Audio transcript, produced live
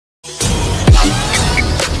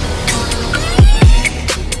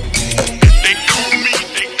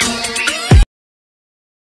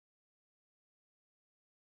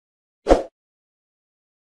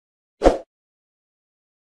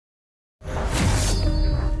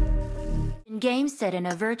game set in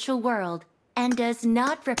a virtual world and does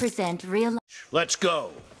not represent real life. Let's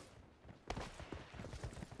go.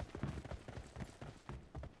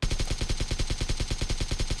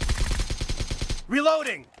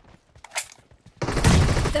 Reloading.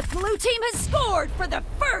 The blue team has scored for the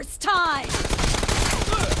first time!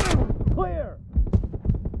 Clear.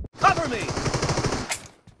 Cover me.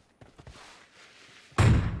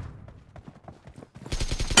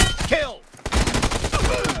 Kill.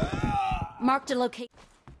 Marked a location.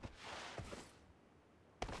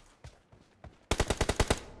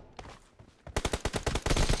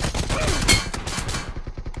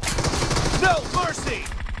 No mercy.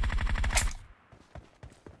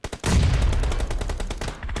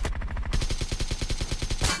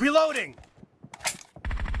 Reloading.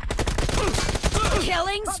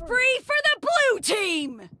 Killing spree for the blue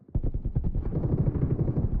team!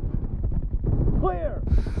 Clear.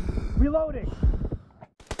 Reloading.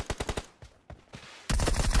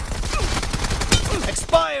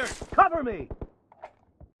 Expired. Cover me.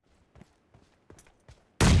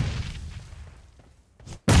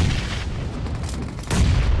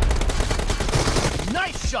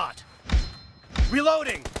 Nice shot.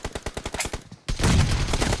 Reloading.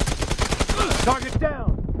 Target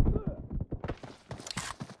down.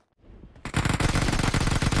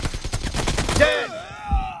 Dead.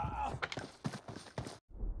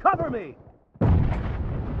 Cover me.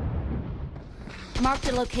 Marked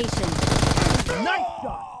a location. Nice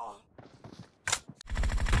shot.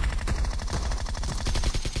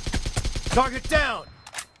 Target down.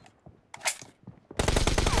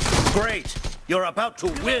 Great. You're about to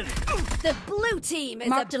win. The blue team is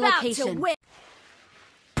Marked a about location. to win.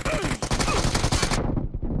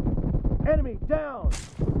 Enemy down.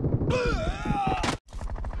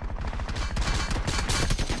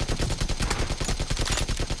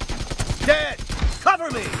 Dead. Cover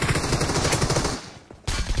me.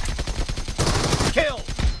 Kill.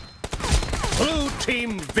 Blue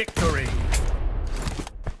team victory.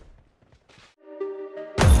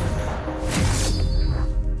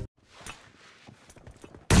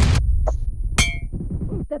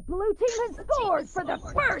 The blue team has scored for the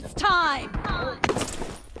first time!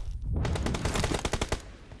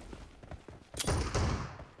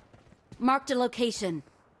 Marked a location.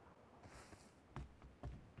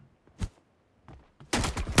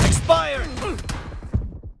 Expired.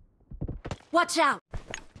 Watch out!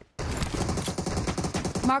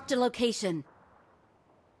 Marked a location.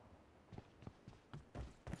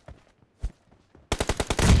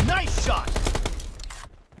 Nice shot.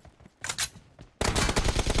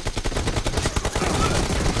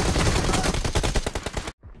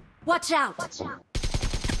 Watch out!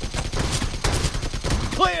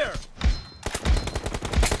 Clear.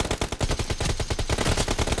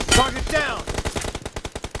 Target down.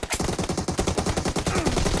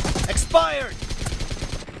 Expired.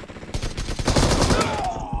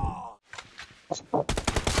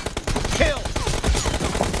 Kill.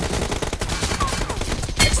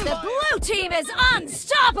 The blue team is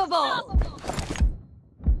unstoppable!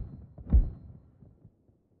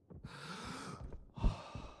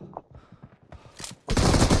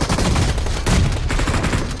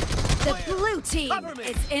 The blue team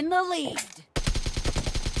is in the lead.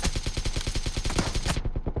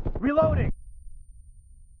 Reloading.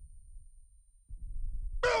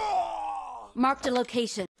 Marked a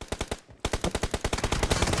location.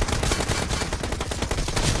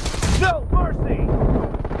 No mercy.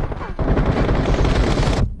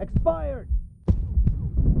 Expired.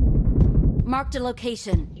 Marked a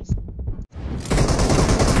location.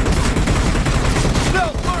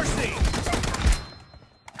 No mercy.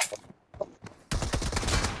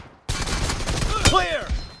 Clear.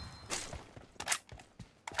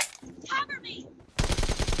 Cover me!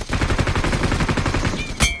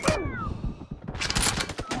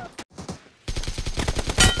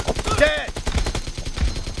 Dead.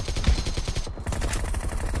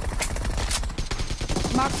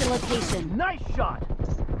 Marked a location. Nice shot.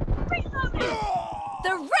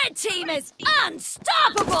 The red team is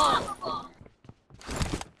unstoppable!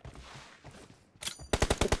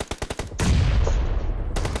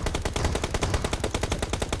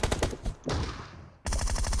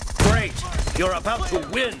 Great. You're about to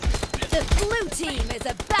win. The blue team is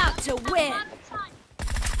about to win!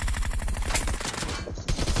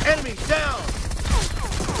 Enemy down.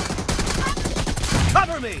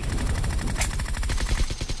 Cover me.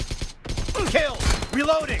 Kill.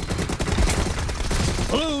 Reloading.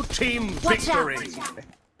 Blue team Watch out. victory.